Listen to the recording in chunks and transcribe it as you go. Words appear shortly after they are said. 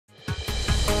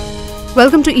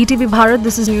Welcome to ETV Bharat,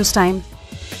 this is News Time.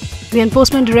 The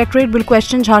Enforcement Directorate will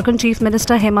question Jharkhand Chief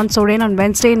Minister Hemant Soren on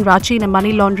Wednesday in Ranchi in a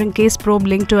money laundering case probe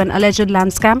linked to an alleged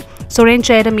land scam. Soren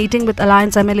chaired a meeting with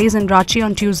Alliance MLAs in Ranchi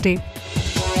on Tuesday.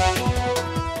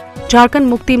 Jharkhand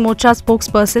Mukti Morcha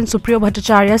spokesperson Supriyo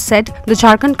Bhattacharya said the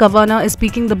Jharkhand governor is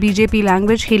speaking the BJP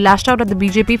language. He lashed out at the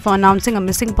BJP for announcing a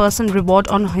missing person reward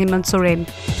on Hemant Soren.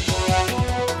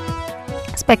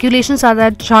 Speculations are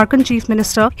that Jharkhand Chief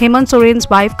Minister Hemant Soren's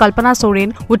wife Kalpana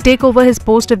Soren would take over his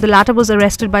post if the latter was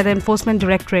arrested by the Enforcement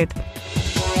Directorate.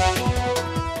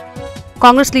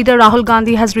 Congress leader Rahul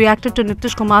Gandhi has reacted to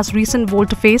Nitish Kumar's recent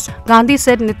volte-face. Gandhi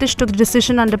said Nitish took the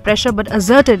decision under pressure but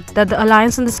asserted that the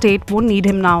alliance in the state won't need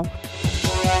him now.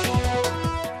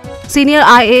 Senior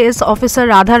IAS officer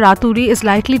Radha Raturi is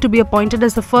likely to be appointed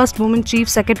as the first woman Chief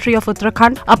Secretary of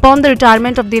Uttarakhand upon the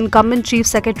retirement of the incumbent Chief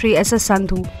Secretary SS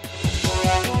Sandhu.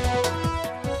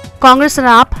 Congress and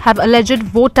AAP have alleged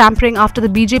vote tampering after the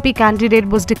BJP candidate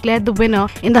was declared the winner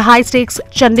in the high-stakes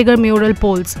Chandigarh mayoral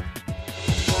polls.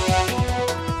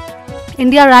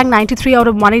 India ranked 93 out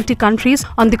of 180 countries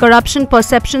on the Corruption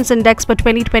Perceptions Index for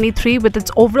 2023, with its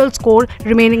overall score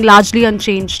remaining largely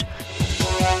unchanged.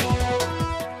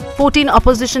 14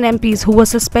 opposition MPs who were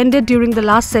suspended during the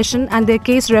last session and their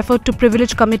case referred to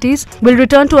privilege committees will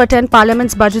return to attend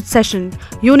Parliament's budget session.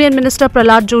 Union Minister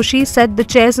Prahlad Joshi said the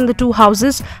chairs in the two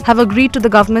houses have agreed to the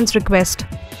government's request.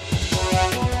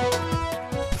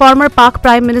 Former Pak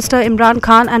Prime Minister Imran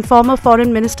Khan and former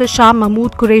Foreign Minister Shah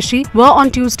Mahmood Qureshi were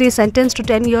on Tuesday sentenced to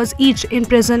 10 years each in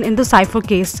prison in the Cypher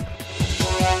case.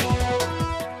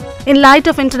 In light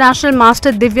of international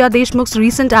master Divya Deshmukh's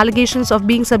recent allegations of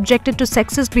being subjected to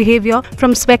sexist behavior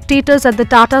from spectators at the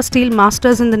Tata Steel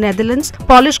Masters in the Netherlands,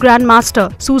 Polish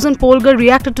Grandmaster Susan Polgar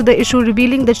reacted to the issue,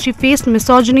 revealing that she faced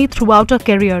misogyny throughout her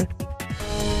career.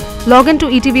 Log in to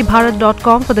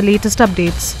etvbharat.com for the latest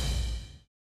updates.